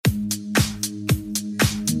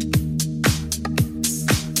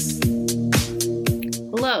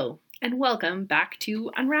and welcome back to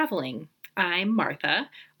Unraveling. I'm Martha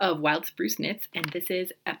of Wild Spruce Knits, and this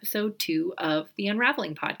is episode 2 of the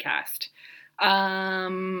Unraveling podcast.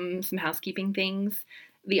 Some housekeeping things.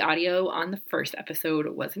 The audio on the first episode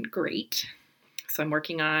wasn't great, so I'm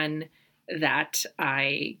working on that.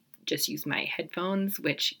 I just use my headphones,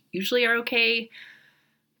 which usually are okay,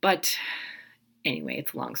 but anyway,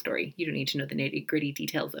 it's a long story. You don't need to know the nitty-gritty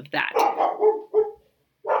details of that.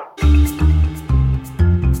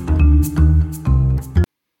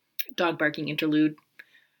 Dog barking interlude.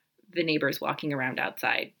 The neighbors walking around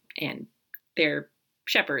outside, and they're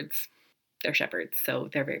shepherds. They're shepherds, so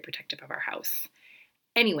they're very protective of our house.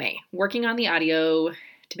 Anyway, working on the audio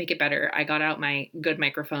to make it better. I got out my good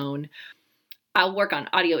microphone. I'll work on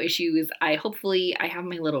audio issues. I have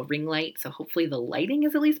my little ring light, so hopefully the lighting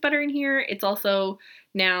is at least better in here. It's also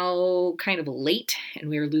now kind of late, and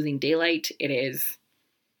we're losing daylight. It is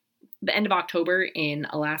the end of October in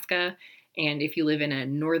Alaska. And if you live in a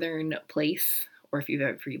northern place, or if you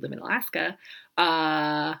live in Alaska,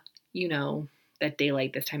 you know that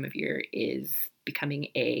daylight this time of year is becoming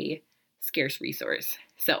a scarce resource.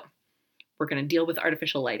 So we're going to deal with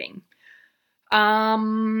artificial lighting.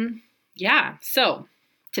 So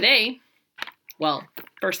today, well,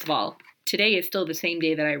 first of all, today is still the same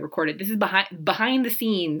day that I recorded. This is behind the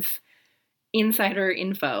scenes insider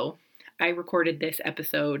info. I recorded this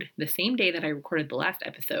episode the same day that I recorded the last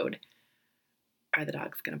episode. Are the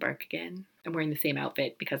dogs going to bark again? I'm wearing the same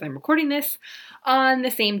outfit because I'm recording this on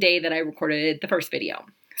the same day that I recorded the first video.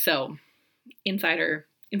 So, insider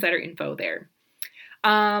info there.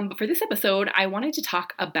 But for this episode, I wanted to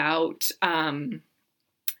talk about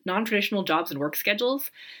non-traditional jobs and work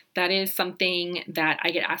schedules. That is something that I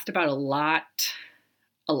get asked about a lot.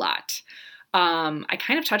 I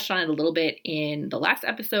kind of touched on it a little bit in the last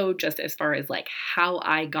episode, just as far as like how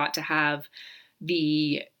I got to have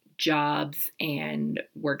the jobs and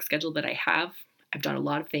work schedule that I have. I've done a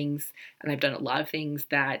lot of things, and I've done a lot of things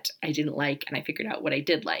that I didn't like, and I figured out what I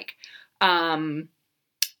did like.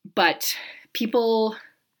 But people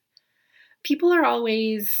are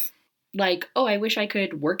always like, oh, I wish I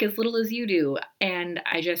could work as little as you do. And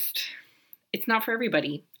it's not for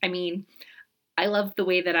everybody. I mean, I love the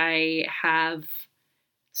way that I have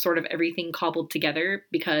sort of everything cobbled together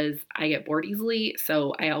because I get bored easily.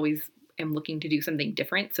 So I always am looking to do something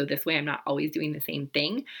different. So this way I'm not always doing the same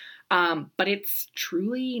thing. But it's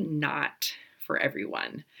truly not for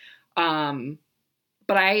everyone.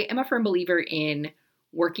 But I am a firm believer in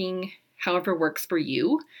working however works for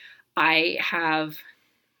you. I have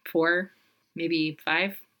 4, maybe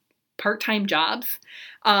 5 part-time jobs.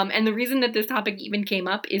 And the reason that this topic even came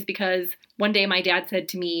up is because one day my dad said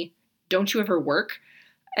to me, "Don't you ever work?"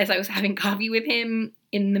 as I was having coffee with him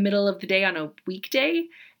in the middle of the day on a weekday.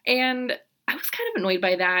 And I was kind of annoyed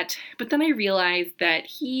by that, but then I realized that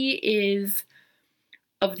he is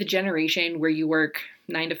of the generation where you work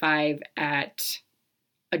 9 to 5 at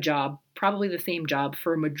a job, probably the same job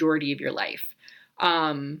for a majority of your life,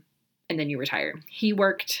 and then you retire. He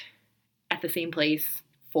worked at the same place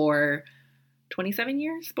for 27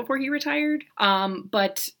 years before he retired,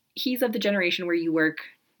 but he's of the generation where you work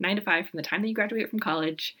 9 to 5 from the time that you graduate from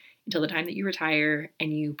college until the time that you retire,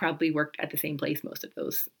 and you probably worked at the same place most of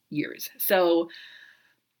those years. So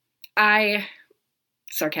I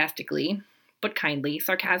sarcastically, but kindly,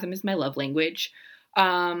 sarcasm is my love language,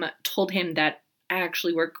 told him that I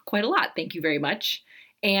actually work quite a lot. Thank you very much.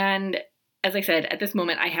 And as I said, at this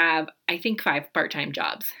moment, I have, I think, 5 part-time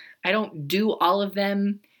jobs. I don't do all of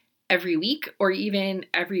them every week or even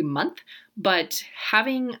every month, but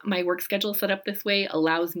having my work schedule set up this way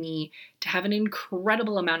allows me to have an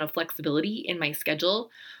incredible amount of flexibility in my schedule,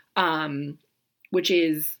 which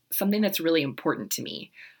is something that's really important to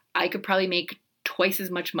me. I could probably make twice as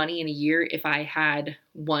much money in a year if I had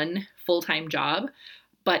one full-time job,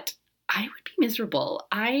 but I would be miserable.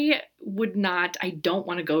 I don't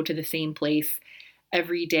want to go to the same place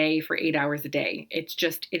every day for 8 hours a day. It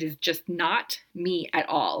is just not me at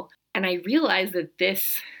all. And I realize that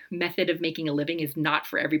this method of making a living is not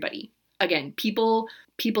for everybody. Again, people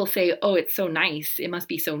say, "Oh, it's so nice. It must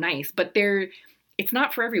be so nice." But it's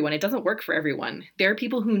not for everyone. It doesn't work for everyone. There are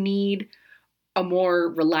people who need a more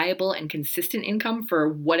reliable and consistent income for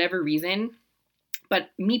whatever reason.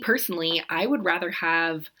 But me personally, I would rather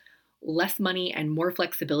have less money and more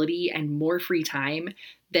flexibility and more free time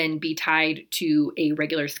than be tied to a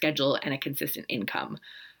regular schedule and a consistent income.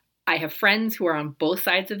 I have friends who are on both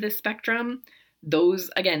sides of this spectrum.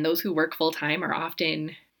 Those who work full time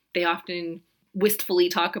often wistfully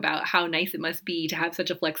talk about how nice it must be to have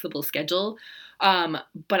such a flexible schedule.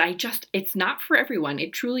 But it's not for everyone.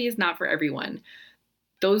 It truly is not for everyone.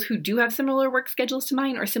 those who do have similar work schedules to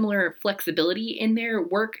mine or similar flexibility in their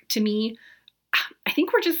work to me, I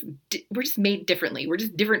think we're just made differently. We're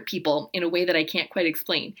just different people in a way that I can't quite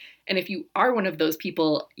explain. And if you are one of those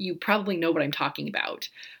people, you probably know what I'm talking about,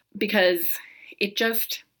 because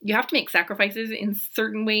you have to make sacrifices in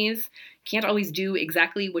certain ways. You can't always do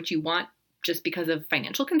exactly what you want just because of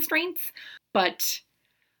financial constraints. But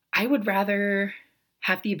I would rather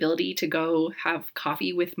have the ability to go have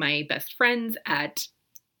coffee with my best friends at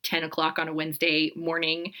 10 o'clock on a Wednesday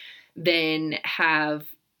morning than have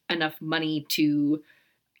enough money to,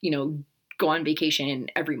 go on vacation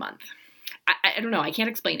every month. I don't know. I can't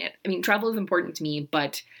explain it. I mean, travel is important to me,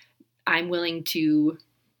 but I'm willing to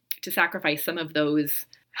sacrifice some of those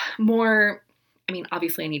more. I mean,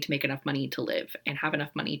 obviously I need to make enough money to live and have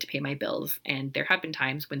enough money to pay my bills. And there have been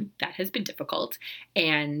times when that has been difficult,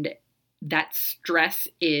 and that stress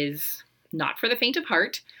is not for the faint of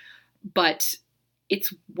heart, but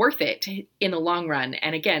it's worth it in the long run.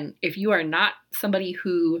 And again, if you are not somebody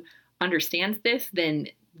who understands this, then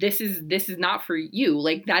this is not for you.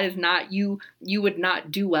 Like, that is not you. You would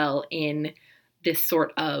not do well in this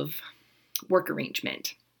sort of work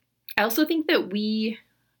arrangement. I also think that we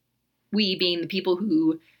being the people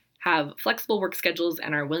who have flexible work schedules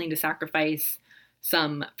and are willing to sacrifice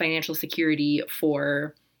some financial security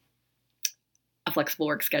for a flexible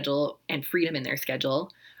work schedule and freedom in their schedule,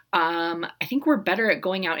 I think we're better at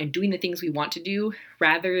going out and doing the things we want to do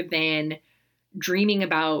rather than dreaming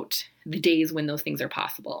about the days when those things are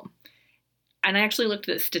possible. And I actually looked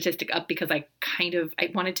the statistic up because I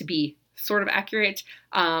wanted to be sort of accurate.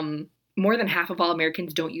 More than half of all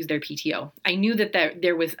Americans don't use their PTO. I knew that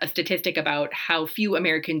there was a statistic about how few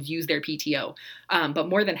Americans use their PTO, but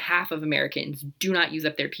more than half of Americans do not use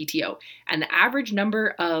up their PTO. And the average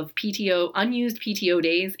number of unused PTO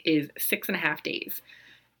days is 6.5 days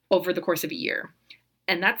over the course of a year.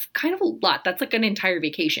 And that's kind of a lot. That's like an entire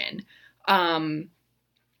vacation. And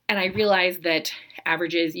I realized that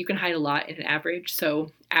averages, you can hide a lot in an average.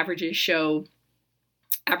 So averages,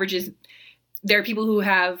 there are people who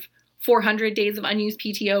have 400 days of unused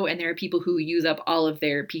PTO, and there are people who use up all of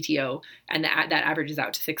their PTO, and that averages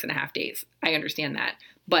out to 6.5 days. I understand that.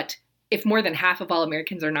 But if more than half of all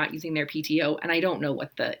Americans are not using their PTO, and I don't know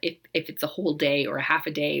what if it's a whole day or a half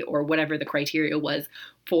a day or whatever the criteria was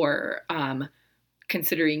for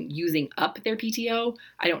considering using up their PTO,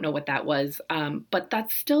 I don't know what that was. But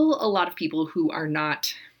that's still a lot of people who are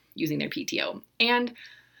not using their PTO. And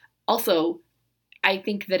also, I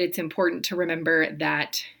think that it's important to remember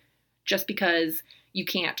that just because you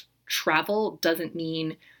can't travel doesn't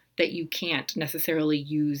mean that you can't necessarily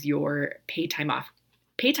use your paid time off.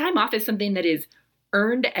 Paid time off is something that is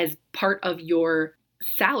earned as part of your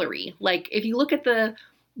salary. Like, if you look at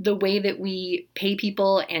the way that we pay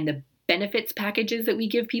people and the benefits packages that we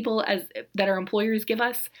give people that our employers give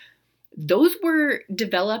us, those were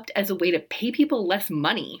developed as a way to pay people less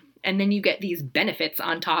money. And then you get these benefits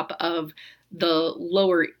on top of the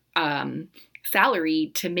lower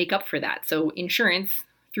salary to make up for that. So insurance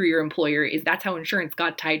through your employer that's how insurance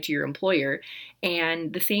got tied to your employer.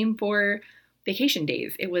 And the same for vacation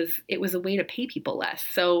days. It was a way to pay people less.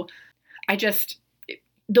 So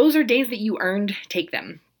those are days that you earned, take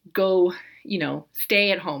them. Go,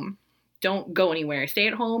 stay at home. Don't go anywhere. Stay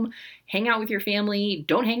at home, hang out with your family.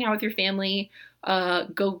 Don't hang out with your family.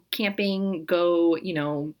 Go camping, go,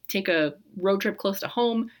 take a road trip close to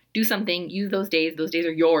home, do something, use those days. Those days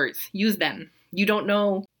are yours. Use them. You don't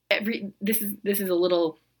know this is a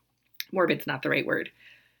little morbid. It's not the right word.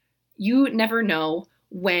 You never know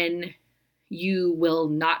when you will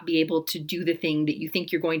not be able to do the thing that you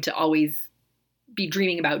think you're going to always be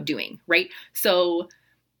dreaming about doing, right? So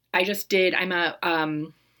I'm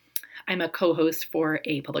a co-host for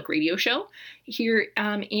a public radio show here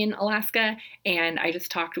in Alaska, and I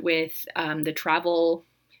just talked with the travel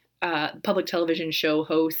public television show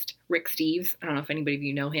host, Rick Steves. I don't know if anybody of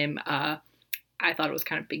you know him. I thought it was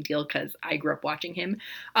kind of a big deal because I grew up watching him.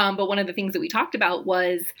 But one of the things that we talked about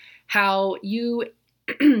was how you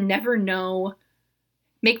never know,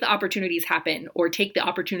 make the opportunities happen or take the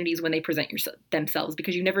opportunities when they present themselves,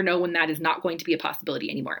 because you never know when that is not going to be a possibility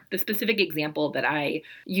anymore. The specific example that I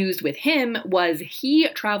used with him was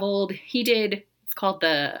it's called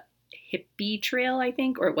the Hippie Trail, I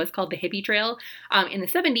think, or it was called the Hippie Trail. In the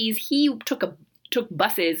 70s, he took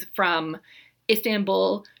buses from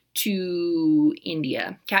Istanbul to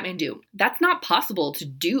India, Kathmandu. That's not possible to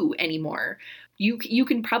do anymore. You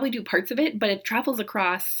can probably do parts of it, but it travels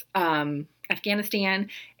across Afghanistan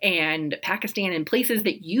and Pakistan and places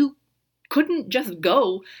that you couldn't just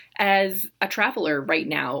go as a traveler right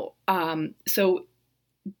now. So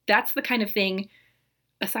that's the kind of thing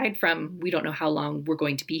aside from we don't know how long we're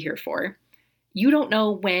going to be here for, you don't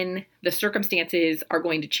know when the circumstances are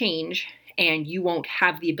going to change and you won't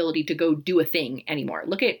have the ability to go do a thing anymore.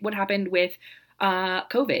 Look at what happened with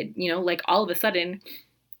COVID. Like all of a sudden,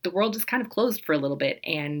 the world just kind of closed for a little bit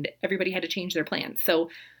and everybody had to change their plans. So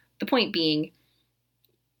the point being,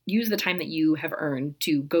 use the time that you have earned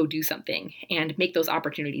to go do something and make those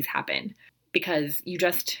opportunities happen, because you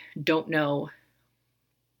just don't know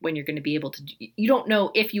when you're going to be able to, you don't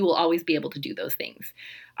know if you will always be able to do those things.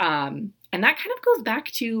 And that kind of goes back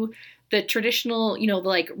to the traditional,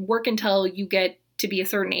 like work until you get to be a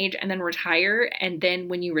certain age and then retire. And then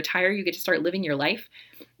when you retire, you get to start living your life.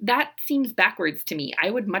 That seems backwards to me. I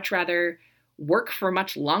would much rather work for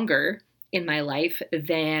much longer in my life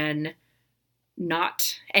than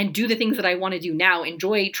not, and do the things that I want to do now,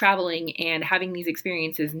 enjoy traveling and having these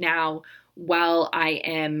experiences now while I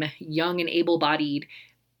am young and able-bodied,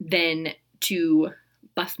 than to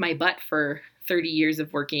bust my butt for 30 years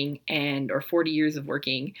of working or 40 years of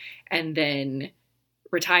working and then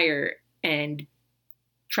retire and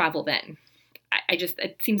travel then.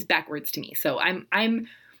 It seems backwards to me. So I'm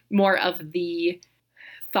more of the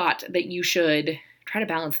thought that you should try to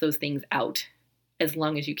balance those things out as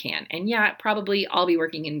long as you can. And yeah, probably I'll be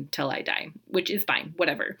working until I die, which is fine,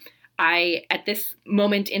 whatever. At this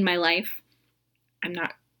moment in my life, I'm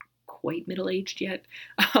not quite middle-aged yet.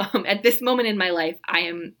 At this moment in my life, I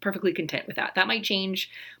am perfectly content with that. That might change,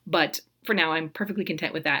 but for now, I'm perfectly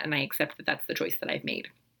content with that, and I accept that that's the choice that I've made.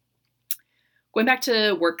 Going back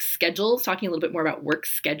to work schedules, talking a little bit more about work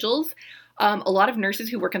schedules. A lot of nurses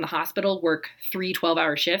who work in the hospital work 3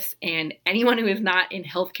 12-hour shifts, and anyone who is not in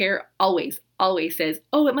healthcare always says,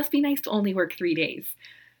 oh, it must be nice to only work 3 days.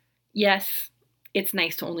 Yes, it's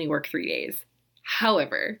nice to only work 3 days.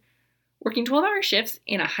 However, working 12-hour shifts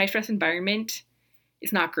in a high-stress environment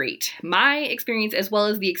is not great. My experience, as well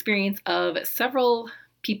as the experience of several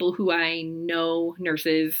people who I know,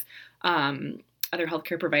 nurses, other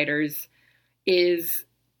healthcare providers, is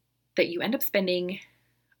that you end up spending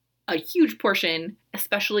a huge portion,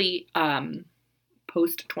 especially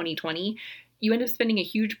post-2020, you end up spending a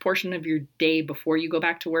huge portion of your day before you go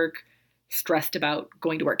back to work stressed about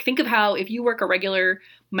going to work. Think of how, if you work a regular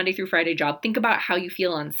Monday through Friday job, think about how you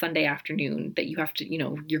feel on Sunday afternoon that you have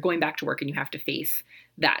to, you're going back to work and you have to face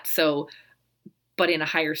that. So, but in a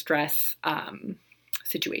higher stress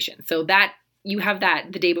situation. So that you have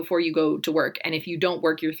that the day before you go to work. And if you don't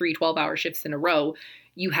work your 3 12-hour shifts in a row,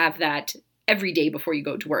 you have that every day before you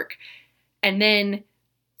go to work. And then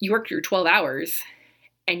you work your 12 hours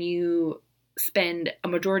and you spend a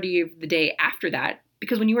majority of the day after that,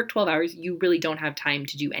 because when you work 12 hours, you really don't have time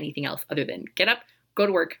to do anything else other than get up, go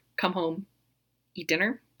to work, come home, eat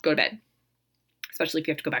dinner, go to bed, especially if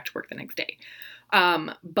you have to go back to work the next day.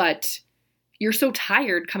 But you're so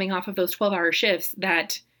tired coming off of those 12-hour shifts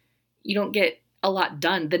that you don't get a lot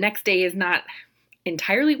done. The next day is not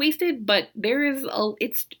entirely wasted, but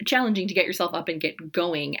it's challenging to get yourself up and get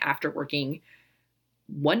going after working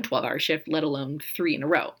one 12-hour shift, let alone 3 in a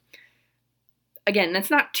row. Again, that's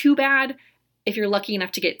not too bad if you're lucky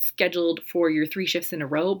enough to get scheduled for your 3 shifts in a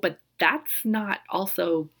row, but that's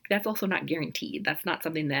also not guaranteed. That's not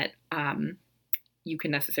something that you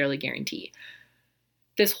can necessarily guarantee.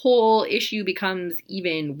 This whole issue becomes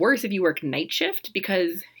even worse if you work night shift,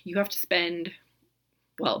 because you have to spend,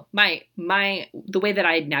 well, the way that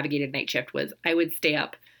I navigated night shift was I would stay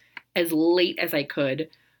up as late as I could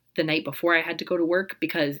the night before I had to go to work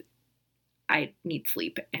because I need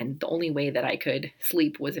sleep. And the only way that I could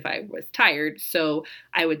sleep was if I was tired. So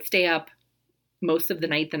I would stay up most of the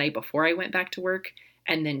night before I went back to work,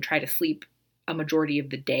 and then try to sleep a majority of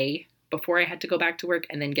the day before I had to go back to work,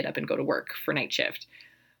 and then get up and go to work for night shift.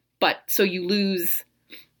 But so you lose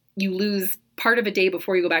part of a day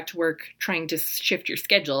before you go back to work trying to shift your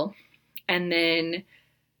schedule, and then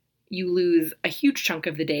you lose a huge chunk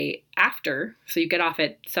of the day after. So you get off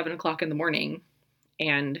at 7 o'clock in the morning,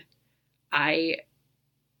 and I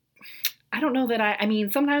don't know that I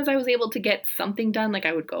mean, sometimes I was able to get something done, like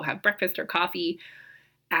I would go have breakfast or coffee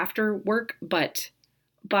after work, but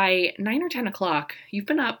by 9 or 10 o'clock, you've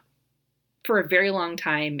been up for a very long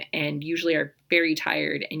time and usually are very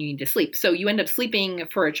tired and you need to sleep. So you end up sleeping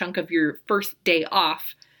for a chunk of your first day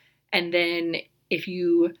off. And then if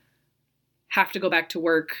you have to go back to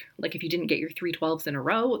work, like if you didn't get your 3 12s in a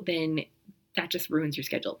row, then that just ruins your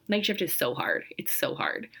schedule. Night shift is so hard. It's so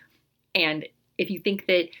hard. And if you think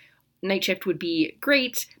that night shift would be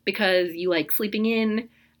great because you like sleeping in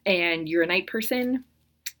and you're a night person,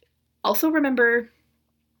 also remember,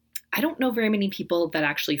 I don't know very many people that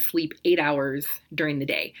actually sleep 8 hours during the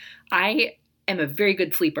day. I am a very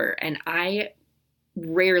good sleeper, and I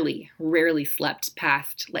rarely slept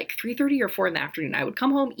past like 3:30 or 4 in the afternoon. I would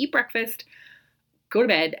come home, eat breakfast, go to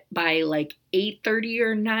bed by like 8:30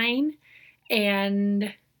 or 9,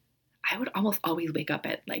 and I would almost always wake up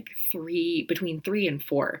at like between 3 and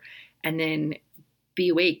 4, and then be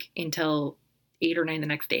awake until 8 or 9 the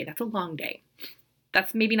next day. That's a long day.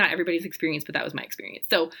 That's maybe not everybody's experience, but that was my experience.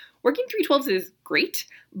 So working 312s is great,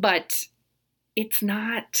 but it's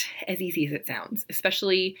not as easy as it sounds,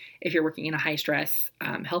 especially if you're working in a high stress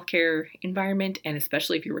healthcare environment, and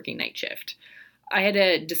especially if you're working night shift. I had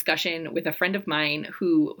a discussion with a friend of mine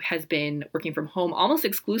who has been working from home almost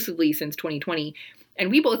exclusively since 2020, and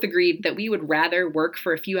we both agreed that we would rather work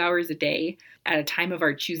for a few hours a day at a time of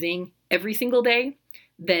our choosing every single day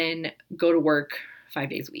than go to work 5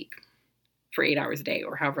 days a week for 8 hours a day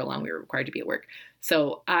or however long we were required to be at work.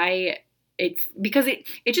 So it's because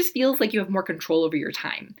it just feels like you have more control over your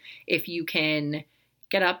time. If you can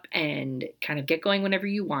get up and kind of get going whenever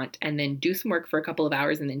you want, and then do some work for a couple of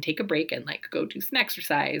hours, and then take a break and like go do some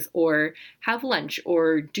exercise or have lunch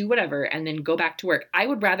or do whatever, and then go back to work. I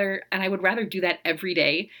would rather do that every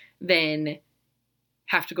day than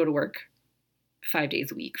have to go to work 5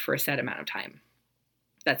 days a week for a set amount of time.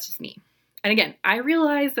 That's just me. And again, I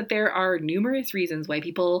realize that there are numerous reasons why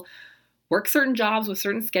people work certain jobs with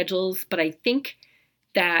certain schedules, but I think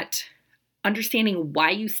that understanding why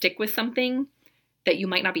you stick with something that you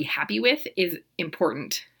might not be happy with is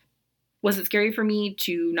important. Was it scary for me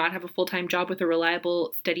to not have a full-time job with a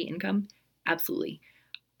reliable, steady income? Absolutely.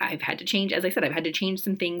 I've had to change, as I said, I've had to change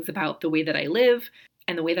some things about the way that I live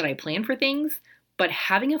and the way that I plan for things, but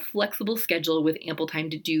having a flexible schedule with ample time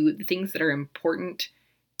to do the things that are important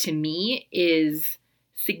to me is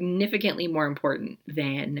significantly more important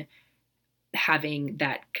than having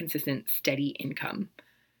that consistent, steady income.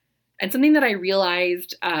 And something that I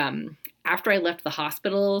realized after I left the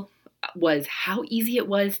hospital was how easy it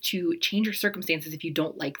was to change your circumstances if you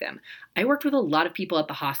don't like them. I worked with a lot of people at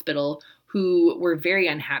the hospital who were very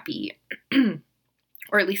unhappy,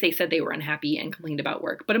 or at least they said they were unhappy and complained about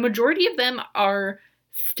work. But a majority of them are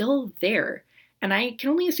still there. And I can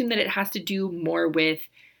only assume that it has to do more with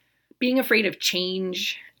being afraid of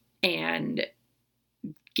change and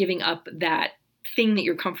giving up that thing that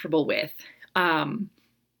you're comfortable with.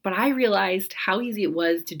 But I realized how easy it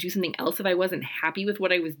was to do something else if I wasn't happy with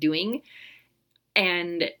what I was doing.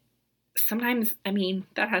 And sometimes, I mean,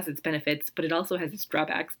 that has its benefits, but it also has its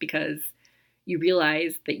drawbacks, because you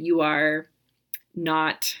realize that you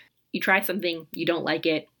try something, you don't like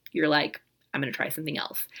it, you're like, I'm going to try something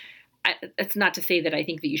else. It's not to say that I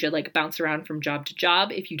think that you should like bounce around from job to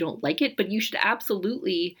job if you don't like it, but you should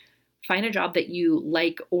absolutely find a job that you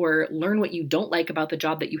like, or learn what you don't like about the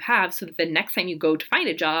job that you have, so that the next time you go to find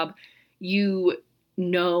a job, you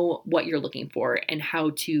know what you're looking for and how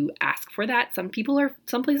to ask for that. Some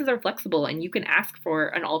places are flexible, and you can ask for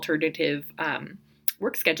an alternative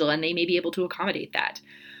work schedule, and they may be able to accommodate that.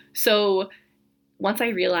 So once I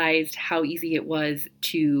realized how easy it was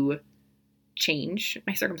to change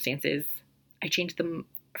my circumstances, I changed them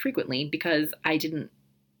frequently, because I didn't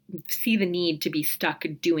see the need to be stuck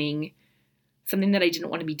doing something that I didn't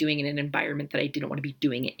want to be doing in an environment that I didn't want to be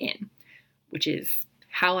doing it in, which is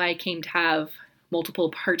how I came to have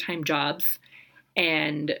multiple part-time jobs.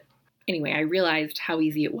 And anyway, I realized how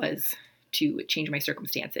easy it was to change my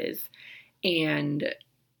circumstances, and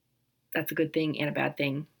that's a good thing and a bad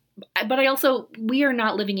thing. But we are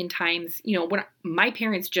not living in times, when my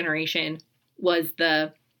parents' generation was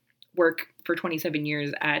the work for 27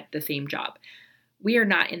 years at the same job. We are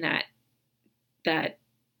not in that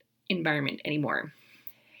environment anymore.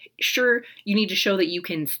 Sure, you need to show that you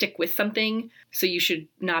can stick with something, so you should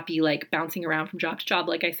not be like bouncing around from job to job.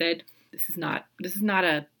 Like I said, this is not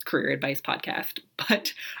a career advice podcast,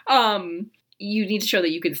 but you need to show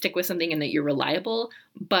that you can stick with something and that you're reliable.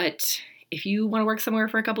 But if you want to work somewhere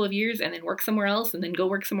for a couple of years and then work somewhere else and then go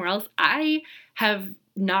work somewhere else, I have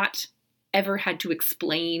not ever had to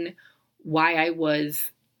explain why I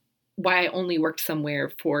only worked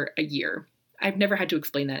somewhere for a year. I've never had to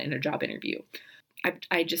explain that in a job interview.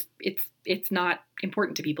 It's not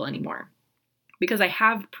important to people anymore, because I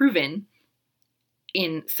have proven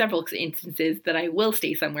in several instances that I will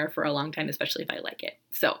stay somewhere for a long time, especially if I like it.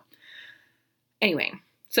 So anyway,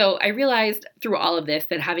 so I realized through all of this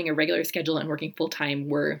that having a regular schedule and working full time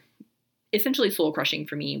were essentially soul crushing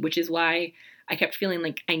for me, which is why I kept feeling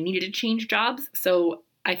like I needed to change jobs. So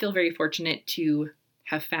I feel very fortunate to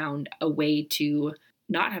have found a way to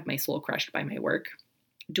not have my soul crushed by my work.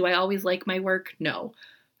 Do I always like my work? No.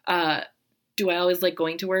 Do I always like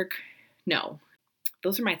going to work? No.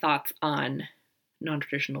 Those are my thoughts on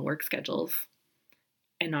non-traditional work schedules.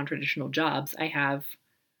 and non-traditional jobs. I have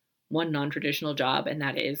one non-traditional job, and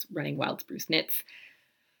that is running Wild Spruce Knits.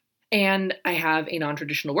 And I have a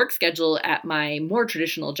non-traditional work schedule at my more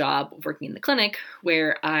traditional job working in the clinic,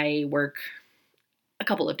 where I work a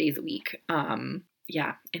couple of days a week.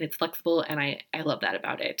 Yeah, and it's flexible, and I love that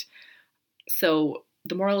about it. So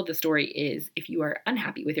the moral of the story is, if you are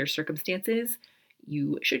unhappy with your circumstances,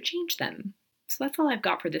 you should change them. So that's all I've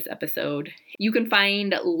got for this episode. You can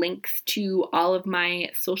find links to all of my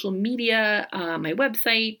social media, my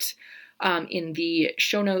website, in the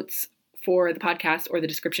show notes for the podcast or the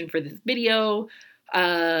description for this video.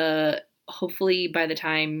 Hopefully by the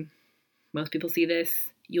time most people see this,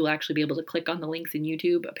 you'll actually be able to click on the links in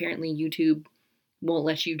YouTube. Apparently YouTube won't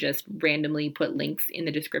let you just randomly put links in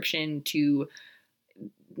the description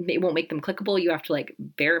it won't make them clickable. You have to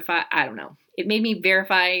verify. I don't know. It made me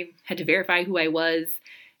had to verify who I was,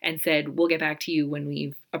 and said, we'll get back to you when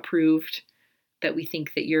we've approved that we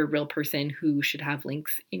think that you're a real person who should have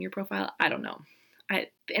links in your profile. I don't know. The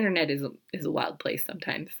internet is a wild place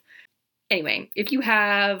sometimes. Anyway, if you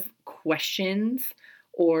have questions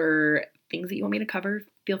or things that you want me to cover,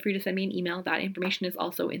 feel free to send me an email. That information is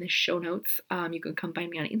also in the show notes. You can come find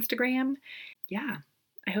me on Instagram. Yeah,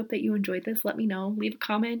 I hope that you enjoyed this. Let me know. Leave a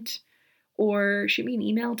comment or shoot me an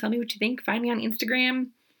email. Tell me what you think. Find me on Instagram.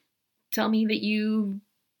 Tell me that you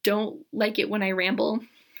don't like it when I ramble.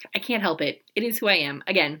 I can't help it. It is who I am.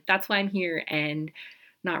 Again, that's why I'm here and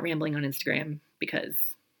not rambling on Instagram, because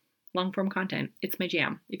long form content, it's my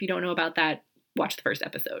jam. If you don't know about that, watch the first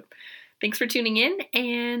episode. Thanks for tuning in,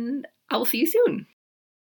 and I will see you soon.